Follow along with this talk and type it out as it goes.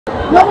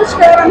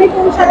নমস্কার, আমি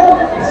কৌশল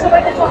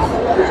সবাইকে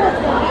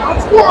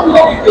আজকে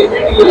আমরা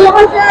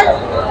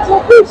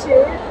 2024-এ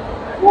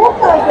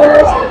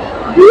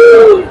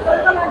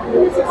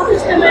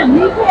ইকোসিস্টেমের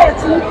মিটে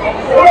আছি।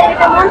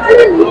 এটা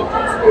মন্থলি মিট।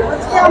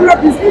 আজকে আমরা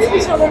বিজনেস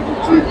বিষয়ে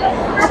করছি।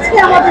 আজকে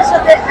আমাদের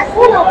সাথে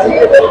এখন আছে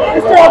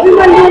মিস্টার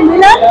অভিমন্যু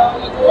মিলার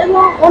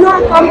এবং ওনার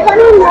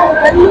কোম্পানির নাম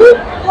গ্যান্নি।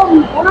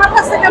 ওনার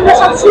কাছ থেকে আমরা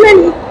সব শুনে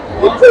নিই।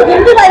 একটু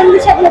হিন্দি বা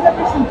इंग्लिश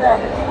আপনাদেরকে শুনতে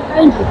হবে।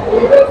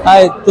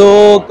 हाय, तो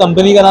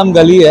कंपनी का नाम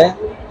गली है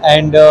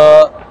and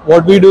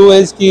what we do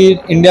is कि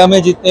इंडिया में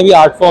जितने भी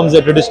आर्ट फॉर्म्स है,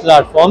 ट्रेडिशनल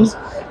आर्ट फॉर्म्स,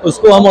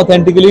 उसको हम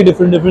ऑथेंटिकली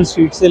डिफरेंट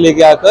स्ट्रीट से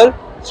लेके आकर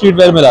स्ट्रीट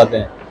वेयर में लाते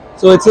हैं.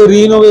 So it's a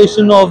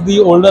रीइनोवेशन of the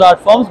older art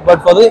forms but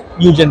for the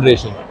new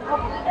generation.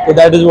 So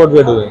that is what we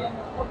are doing.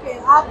 Okay,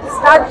 आप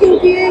start क्यों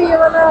किए ये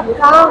वाला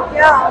काम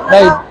क्या?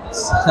 Right.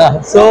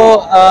 So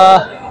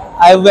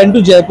I went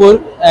to Jaipur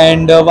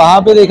and वहाँ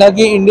पे देखा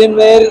कि इंडियन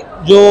वेयर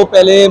जो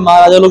पहले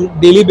महाराजा लोग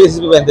डेली बेसिस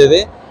पे पहनते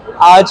थे,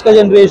 आज का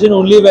generation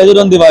only wears it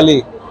on Diwali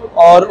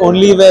और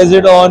ओनली वेयर्स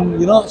इट ऑन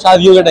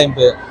शादियों के टाइम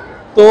पे.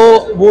 तो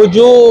वो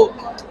जो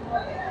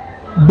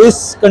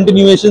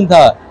डिसकंटिन्यूएशन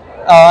था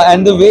and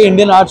the way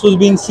Indian arts was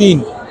being seen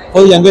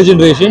for the younger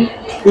generation,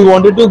 we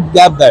wanted to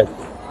gap that.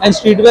 And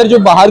street wear जो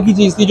बाहर की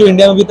चीज़ थी, जो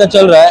इंडिया में भी इतना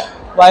चल रहा है,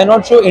 why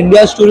not show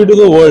India story to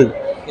the world,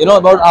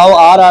 about how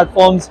our art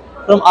forms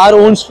from our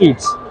own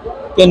streets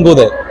can go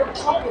there.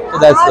 So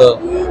that's the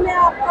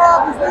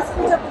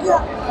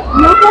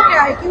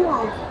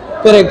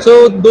correct. So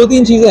दो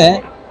तीन चीजें हैं.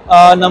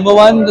 Number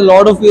one, a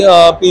lot of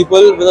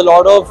people with a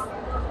lot of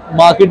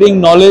marketing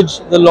knowledge,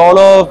 a lot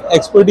of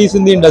expertise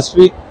in the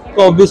industry. तो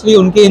obviously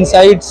उनके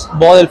insights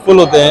बहुत helpful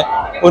होते हैं.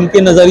 उनके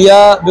नज़रिया,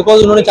 because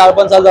उन्होंने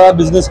 4-5 साल ज़्यादा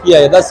business किया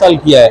है, 10 साल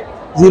किया है,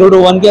 0 to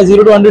 1 किया,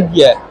 0 to 100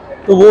 किया है,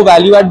 तो वो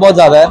value add बहुत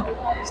ज़्यादा है.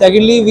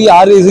 Secondly, we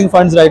are raising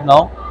funds right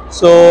now.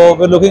 So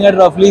we're looking at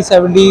roughly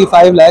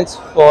 75 lakhs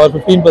for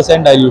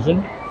 15% dilution,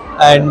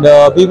 and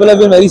people have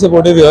been very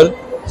supportive here.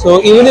 So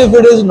even if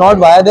it is not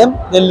via them,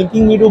 they're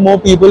linking me to more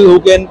people who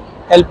can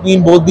help me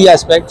in both the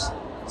aspects.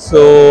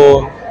 So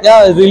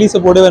yeah, it's really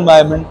supportive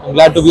environment. I'm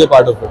glad to be a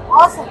part of it.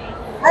 Awesome.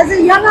 As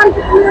a young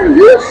entrepreneur,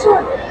 you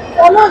should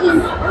follow him.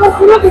 Because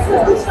you know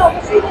business is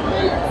obviously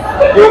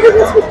you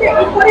business is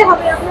taking for a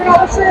hobby. Apna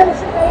obviously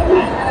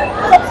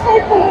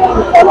subscribe to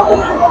follow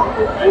him.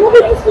 You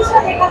business is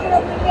taking for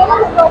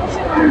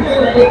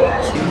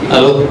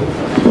Hello.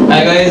 Hi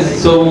guys.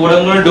 So what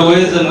I'm going to do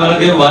is I'm going to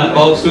give one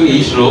box to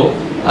each row.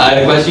 I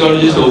request you all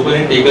to just open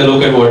and take a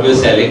look at what we're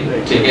selling.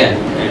 Okay?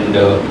 And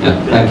yeah,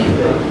 thank you.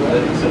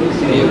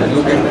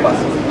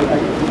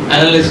 And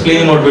I'll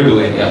explain what we're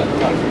doing. Yeah.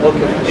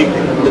 Okay.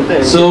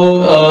 So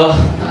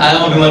I'm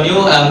Abhimanyu.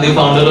 I'm the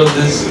founder of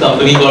this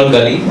company called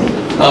Gully.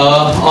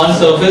 On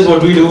surface,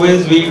 what we do is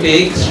we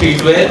take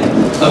streetwear,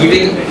 we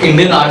take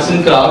Indian arts and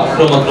craft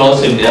from across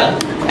India,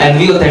 and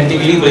we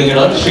authentically bring it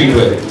on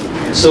streetwear.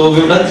 So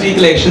we've done 3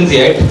 collections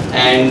yet,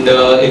 and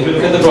if you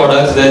look at the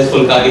products, there's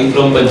Fulkari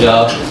from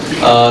Punjab.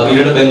 We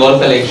did a Bengal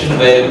collection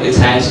where it's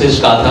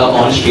hand-stitched katha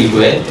on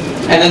streetwear,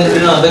 and then we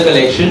did another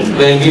collection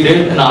where we did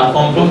an art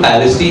form from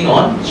Palestine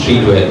on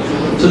streetwear.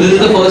 So this is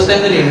the first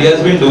time that India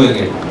has been doing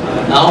it.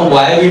 Now,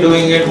 why are we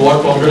doing it? What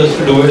prompted us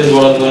to do it is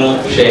what I'm going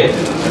to share.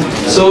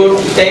 So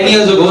 10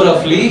 years ago,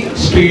 roughly,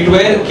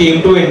 streetwear came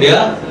to India,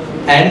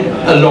 and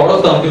a lot of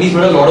companies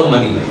made a lot of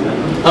money.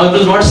 Now it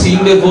was not seen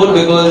before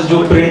because the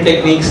print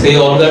techniques,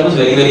 all that was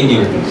very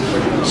new.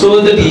 So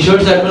the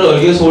t-shirts that were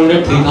earlier sold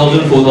at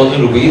 3,000-4,000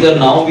 rupees are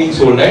now being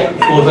sold at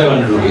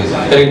 400-500 rupees.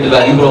 Correct, the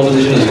value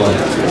proposition is gone.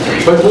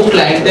 But wo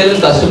clientele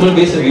and customer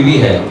base really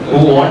hai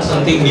who want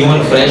something new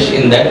and fresh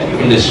in that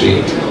industry.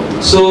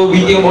 So we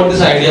came about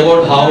this idea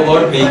about how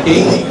about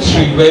making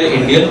streetwear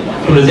Indian,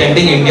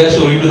 presenting India's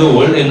story to the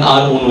world in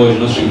our own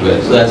version of streetwear.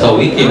 So that's how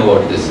we came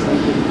about this.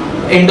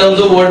 In terms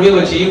of what we've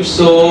achieved,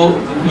 so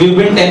we've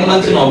been 10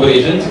 months in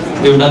operations.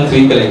 We've done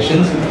 3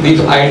 collections. The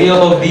idea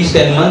of these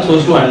 10 months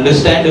was to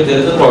understand if there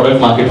is a product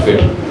market fit,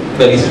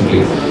 very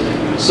simply.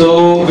 So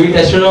we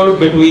tested out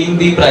between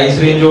the price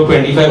range of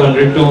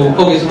 2,500 to,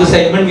 okay, so the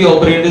segment we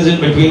operate is in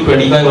between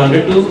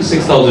 2,500 to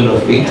 6,000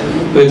 roughly.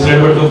 So it's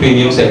related to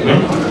premium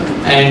segment.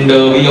 And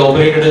we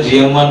operated a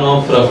GM1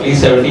 of roughly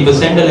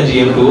 70% and a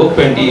GM2 of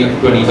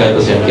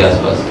 20-25% ke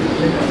aaspaas.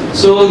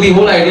 So the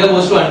whole idea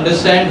was to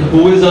understand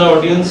who is our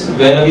audience,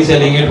 where are we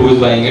selling it, who is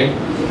buying it.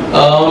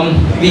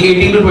 The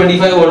 18 to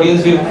 25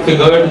 audience we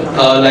figured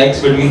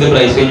likes between the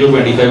price range of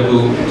 25 to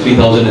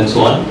 3,000 and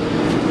so on.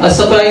 A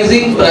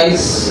surprising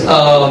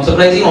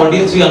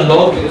audience we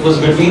unlocked was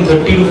between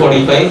 30 to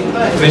 45,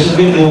 which has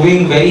been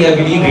moving very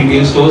heavily in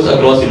retail stores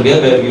across India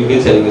where we've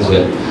been selling as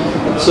well.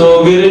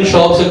 So we're in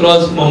shops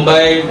across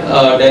Mumbai,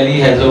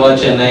 Delhi, Hyderabad,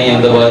 Chennai,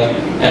 Ahmedabad,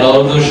 and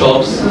all of those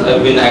shops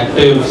have been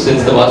active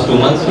since the past 2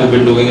 months. We've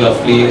been doing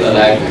roughly a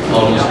lakh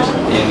almost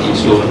in each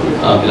store.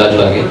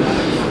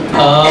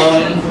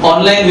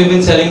 Online we've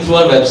been selling through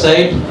our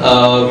website.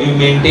 We've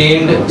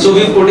maintained, so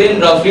we've put in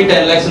roughly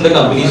 10 lakhs in the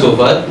company so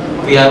far.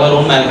 We have our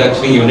own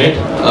manufacturing unit,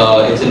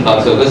 it's in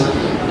Park Circus,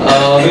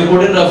 We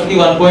put in roughly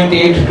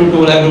 1.8 to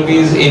 2 lakh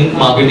rupees in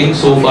marketing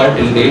so far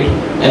till date,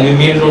 and we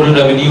made total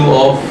revenue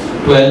of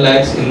 12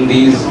 lakhs in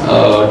these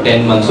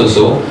 10 months or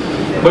so.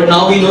 But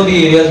now we know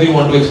the areas we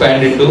want to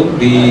expand into,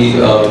 the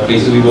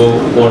places we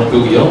want to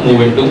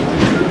move into.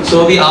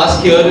 So the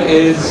ask here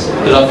is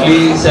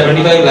roughly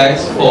 75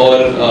 lakhs for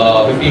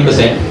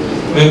 15%.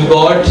 We've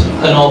got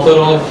an offer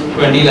of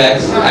 20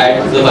 lakhs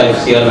at the 5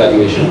 CR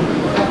valuation.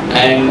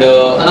 And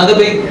another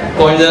big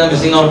point that I'm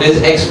missing out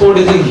is export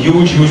is a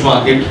huge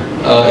market.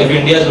 If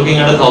India is looking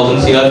at 1,000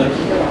 CR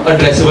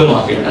addressable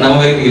market, and I'm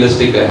very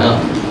realistic है हाँ,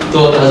 तो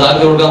 1,000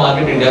 crore का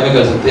market India में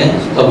कर सकते हैं,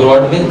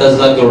 abroad में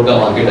 10,000 crore का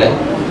market है.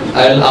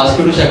 I'll ask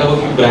you to check out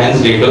a few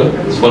brands later.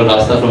 It's called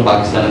Rasta from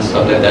Pakistan and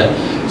stuff like that.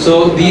 So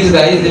these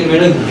guys, they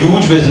made a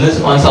huge business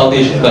on South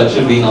Asian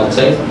culture being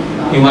outside.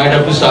 You might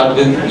have to start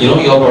with your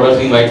products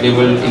being white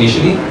labeled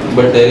initially,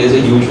 but there is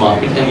a huge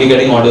market and we're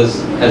getting orders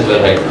as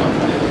well right now.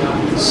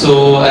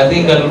 So I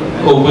think I'll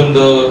open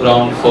the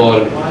round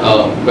for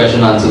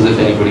question answers if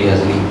anybody has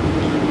any.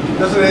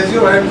 Just raise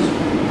your hands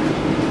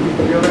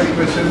if you have any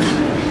questions.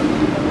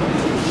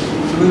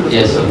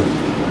 Yes, sir.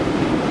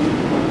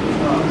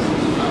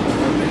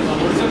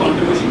 What is the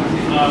contribution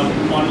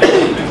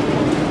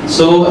online?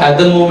 So at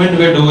the moment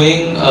we're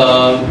doing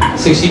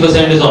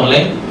 60% is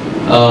online,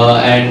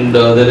 and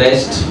the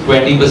rest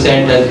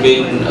 20% has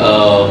been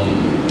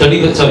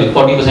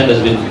 40%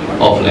 has been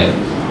offline.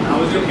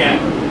 How is your CAC?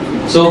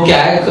 So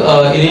CAC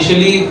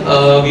initially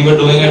we were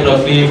doing at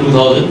roughly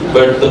 2,000,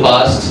 but the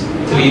past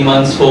 3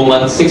 months, 4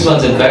 months, 6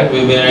 months in fact,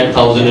 we've been at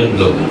 1,000 and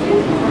below.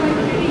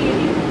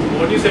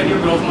 What you said your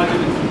gross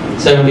margin is?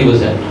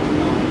 70%.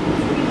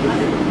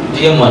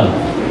 GM1.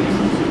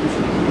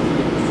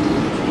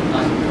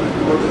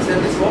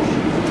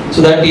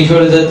 So that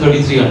t-shirt is at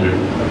 3,300.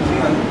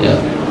 Yeah.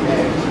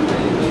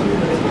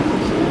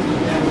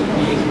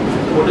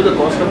 What is the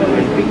cost of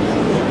inventory?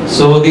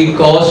 So the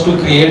cost to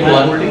create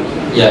one.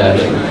 Yeah.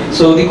 Right.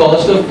 So the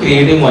cost of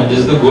creating one,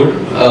 just the good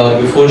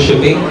before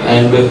shipping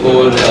and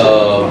before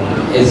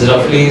is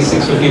roughly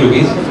 650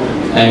 rupees.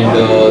 And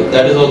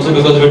that is also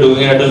because we're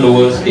doing it at a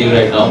lower scale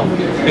right now.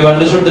 We've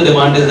understood the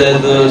demand is there,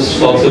 the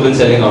stocks have been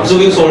selling out. So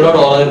we've sold out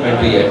all our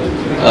inventory yet.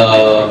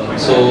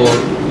 So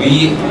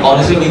we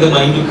honestly need the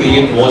money to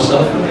create more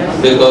stuff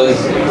because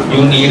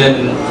you need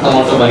an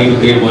amount of money to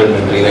create more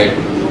inventory, right?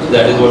 So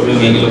that is what we're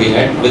mainly looking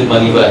at with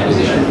money per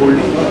acquisition.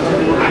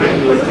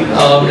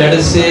 Let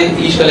us say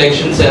each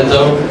collection sells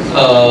out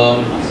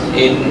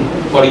in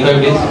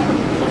 45 days.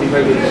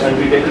 45 days. And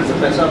retailers से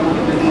पैसा आपको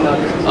कितने दिन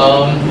आता है?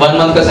 1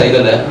 month का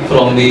cycle है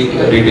from the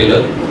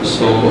retailer.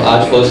 So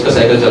आज first का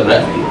cycle चल रहा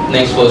है.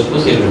 Next first को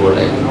sale report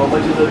आएगी. How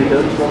much is the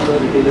return from the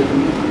retailer to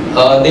you?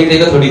 They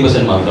take a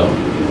 30% markdown.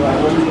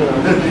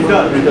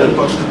 Return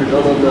cost to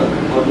return on the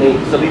और नहीं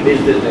सभी बेच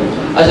देते हैं.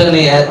 अच्छा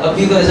नहीं है,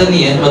 अभी तो ऐसा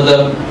नहीं है, मतलब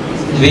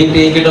they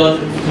take it on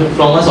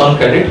from us on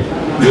credit.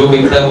 जो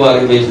बिकता है वो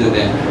आगे बेच देते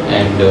हैं.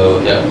 And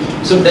yeah,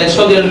 so that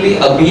stock generally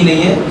अभी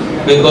नहीं है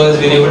because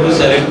we're able to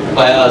sell it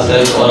via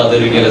ourselves or other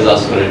retailers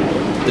ask for it.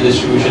 The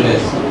distribution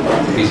is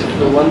decent.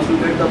 So once you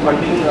get the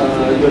funding,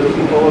 you are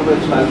looking forward to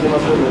expansion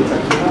of your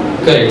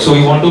manufacturing. Correct. So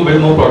we want to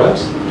build more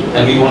products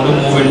and we want to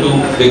move into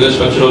bigger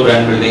structural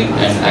brand building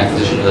and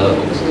acquisition with other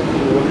folks.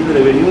 What is the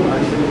revenue?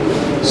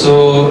 So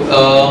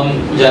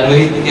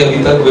January के अभी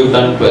तक we've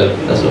done 12.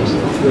 That's what I'm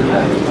saying.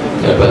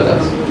 Yeah, 12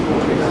 lakhs.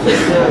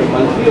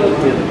 Monthly or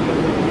yearly?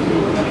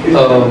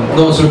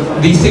 No, so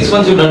these 6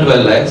 months we've done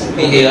 12 lakhs.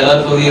 The ARR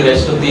for the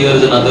rest of the year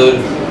is another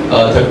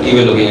 30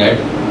 we're looking at.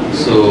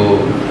 So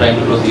trying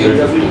to close the year.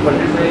 Have you been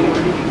funded by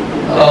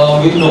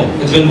anybody? No,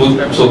 it's been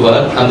good so far.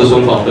 I'm the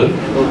sole founder,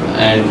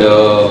 and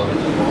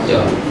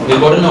yeah, we've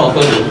got an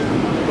offer.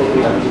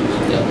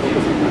 Yeah.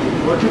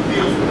 What you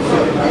feel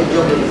edge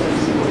of your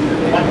business?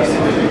 What is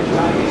it?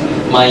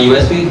 My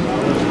USP,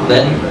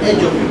 then. Edge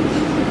of your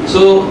business.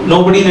 So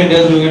nobody in India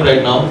is doing it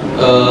right now.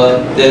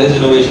 There is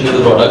innovation in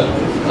the product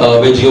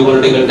with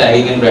geopolitical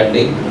tagging and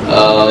branding.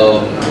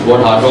 What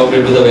Howrah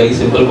did with a very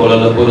simple Kuala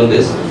Lumpur on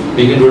this,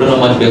 we can do it on a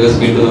much bigger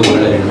scale to the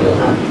world and India. You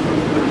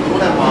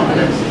don't have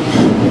confidence.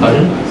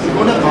 Pardon? You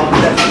don't have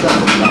confidence.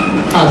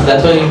 Ah, so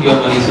that's why you need your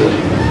money, sir.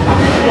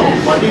 No,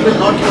 money will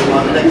not give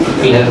confidence.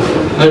 We'll have,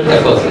 but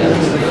of course, yeah.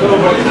 So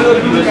what is your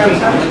USP?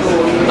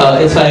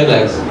 It's 5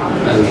 lakhs.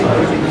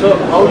 So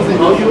how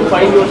you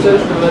find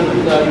yourself when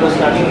you are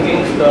starting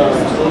against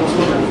soul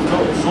store?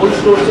 Soul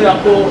store से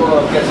आपको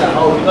कैसा?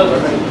 How? Because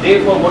they,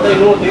 for what I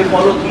know, they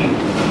follow theme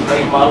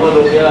like Marvel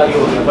हो गया, ये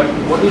हो गया. But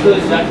what is the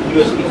exact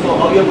USP? So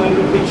how you are going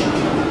to pitch?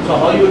 So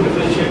how you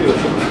differentiate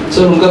yourself? So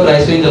उनका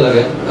price range अलग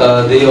है.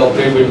 They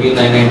operate between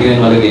 999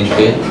 वाले range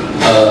पे.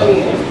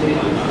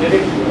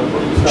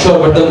 Sure,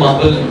 but the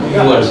Marvel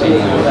you are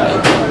speaking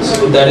about,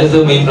 so that is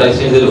the main price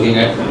range they're looking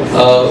at.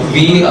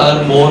 We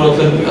are more of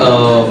an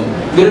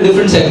we're a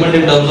different segment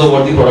in terms of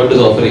what the product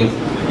is offering.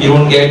 You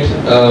don't get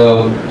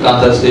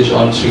Kanta stitch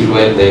on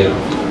streetwear there,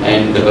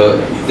 and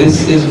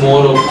this is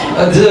more of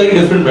this is a very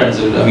different brand.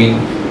 So I mean,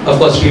 of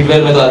course,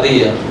 streetwear में तो आते ही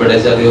है, but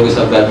ऐसे आते हो कि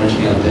सब garments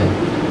नहीं आते हैं.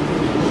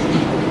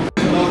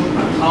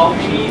 How how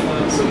many,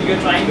 so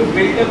you're trying to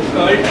build a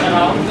cult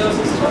around the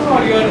system,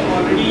 or you're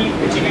already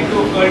pitching into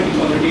a cult which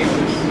already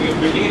exists? So you're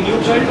building a new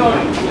cult or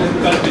a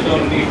cult which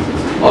already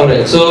exists?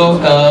 Alright, so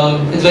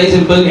it's very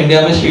simple. India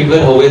में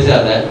streetwear होवे से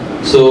आता है,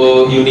 so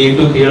you need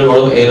to create a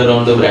lot of air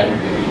around the brand.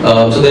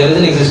 So there is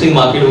an existing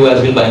market who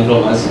has been buying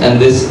from us,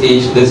 and this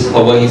age, this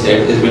however he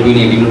said, is between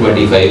 18 to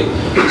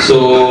 25.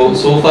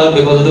 So far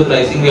because of the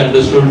pricing, we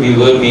understood we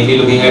were mainly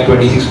looking at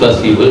 26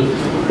 plus people,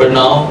 but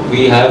now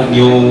we have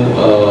new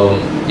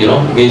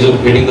ways of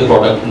hitting the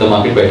product in the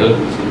market better.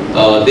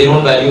 They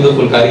don't value the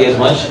Fulkari as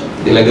much.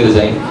 They like the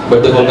design,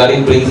 but the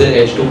Fulkari brings their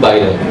edge to buy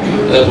them.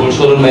 Full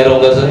store में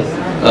रहूँगा sir.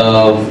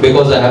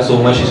 Because I have so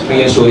much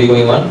history and story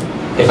going on,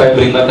 if I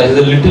bring my prices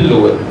a little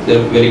lower,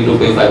 they're willing to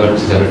pay 500,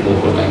 600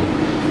 more for mine.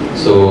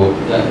 So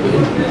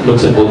it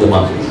looks at both the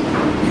markets.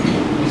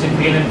 Is it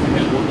male and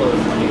female both or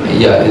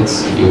only? Yeah,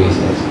 it's UV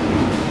size.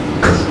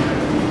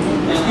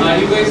 Are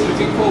you guys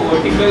looking for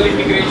vertical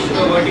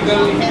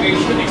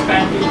integration,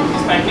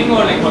 expanding,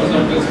 or like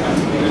horizontal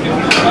expanding?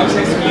 Different products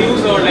like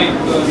SKUs or like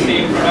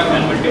same product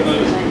and multiple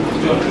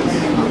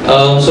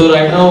genres? So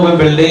right now we're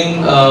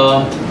building,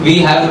 we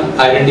have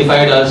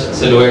identified our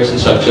silhouettes and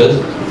structures.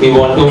 We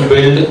want to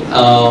build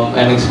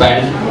and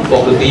expand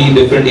for the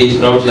different age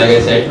crowds, like I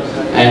said,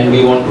 and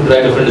we want to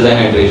try different design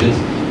iterations.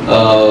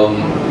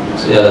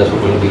 So yeah, that's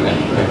what we're looking at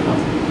right now.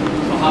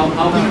 So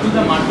how will you do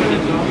the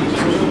marketing?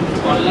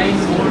 Online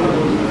more?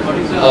 What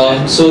is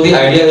the so the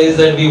idea is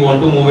that we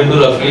want to move into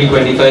roughly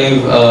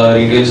 25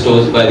 retail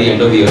stores by the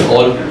end of the year,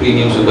 all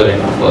premium super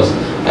end of course.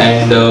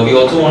 And we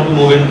also want to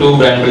move into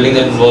brand building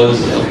that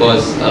involves, of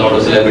course, a lot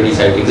of celebrity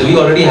sightings. So we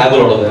already have a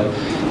lot of them,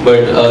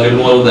 but a little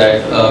more of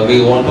that.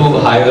 We want to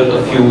hire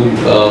a few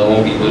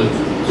more people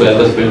to help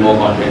us build more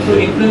content. So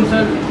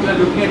influencer, you are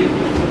looking at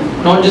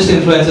influencers? Not just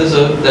influencers,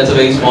 sir. That's a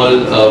very small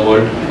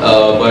word,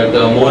 but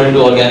more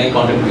into organic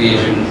content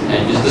creation,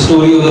 and just the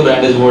story of the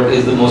brand is what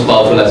is the most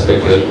powerful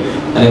aspect here.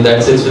 And if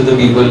that sits with the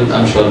people,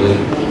 I'm sure we'll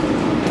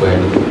go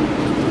ahead with it.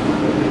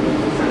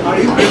 Are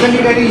you present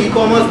in any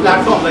e-commerce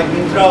platform like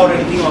Myntra or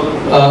anything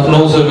else?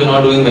 No, sir, we're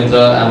not doing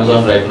Myntra,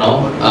 Amazon right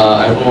now.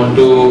 I don't want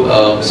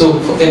to. So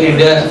in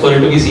India, for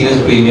it to be seen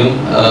as premium,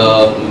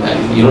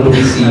 and to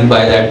be seen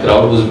by that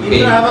crowd who's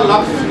paying. Myntra have a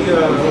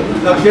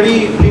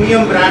luxury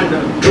premium brand.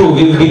 True,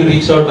 we've been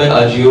reached out by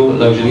Agio,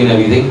 luxury and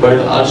everything, but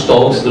our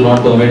stocks do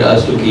not permit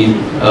us to keep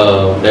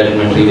that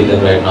inventory with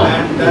them right now.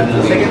 And that's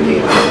the second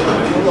thing. I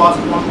want to ask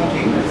one more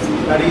thing.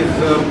 That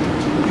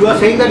is, you are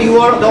saying that you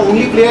are the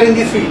only player in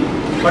this field.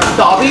 But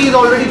TABP is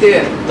already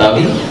there.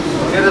 TABP?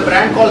 There is a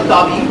brand called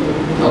TABP.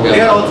 Okay.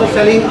 They are also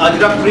selling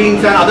Ajrak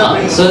prints and other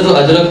prints. Sir, तो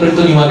Ajrak print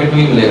तो new market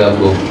में ही मिलेगा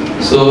आपको.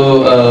 So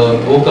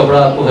वो कपड़ा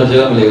आपको हर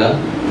जगह मिलेगा.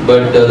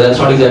 But that's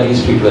not exactly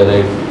streetwear,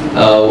 right?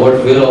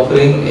 What we're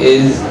offering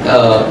is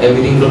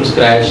everything from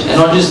scratch, and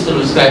not just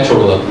scratch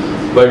होगा,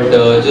 but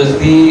just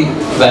the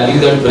value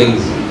that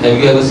brings. Have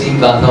you ever seen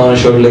Kantha on a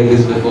shirt like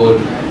this before?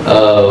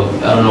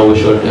 I don't know, a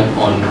shirt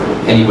on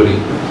anybody.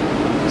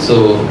 So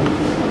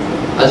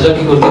Ajrak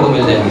की कुर्ती तो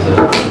मिल जाएंगी sir.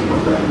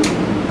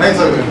 Thanks,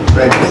 Arun.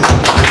 Right.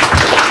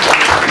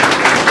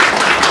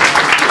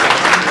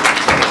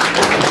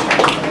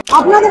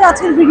 আপনাদের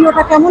আজকের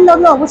ভিডিওটা কেমন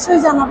লাগলো অবশ্যই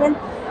জানাবেন।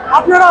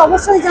 আপনারা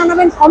অবশ্যই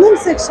জানাবেন কমেন্ট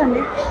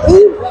সেকশনে,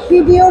 এই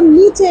ভিডিওর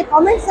নিচে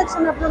কমেন্ট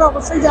সেকশনে আপনারা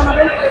অবশ্যই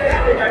জানাবেন,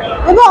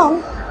 এবং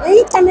এই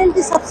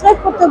চ্যানেলটি সাবস্ক্রাইব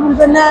করতে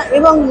ভুলবেন না,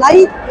 এবং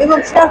লাইক এবং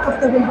শেয়ার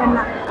করতে ভুলবেন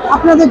না।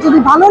 আপনাদের যদি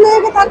ভালো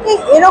লেগে থাকে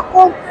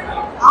এরকম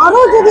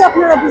আরও যদি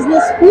আপনারা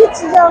বিজনেস পিচ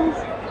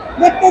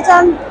দেখতে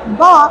চান,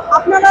 বা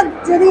আপনারা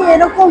যদি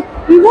এরকম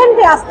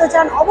ইভেন্টে আসতে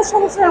চান,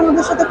 অবশ্যই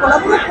আমাদের সাথে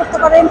কোলাবোরেট করতে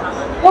পারেন।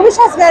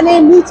 Pabisha's জ্ঞানে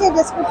নিচে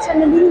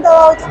ডেসক্রিপশনে লিঙ্ক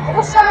দেওয়া হয়েছে,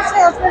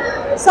 অবশ্যই আসবেন,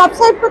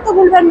 সাবস্ক্রাইব করতে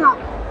ভুলবেন না।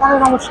 তাহলে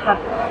নমস্কার,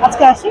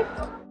 আজকে আসি।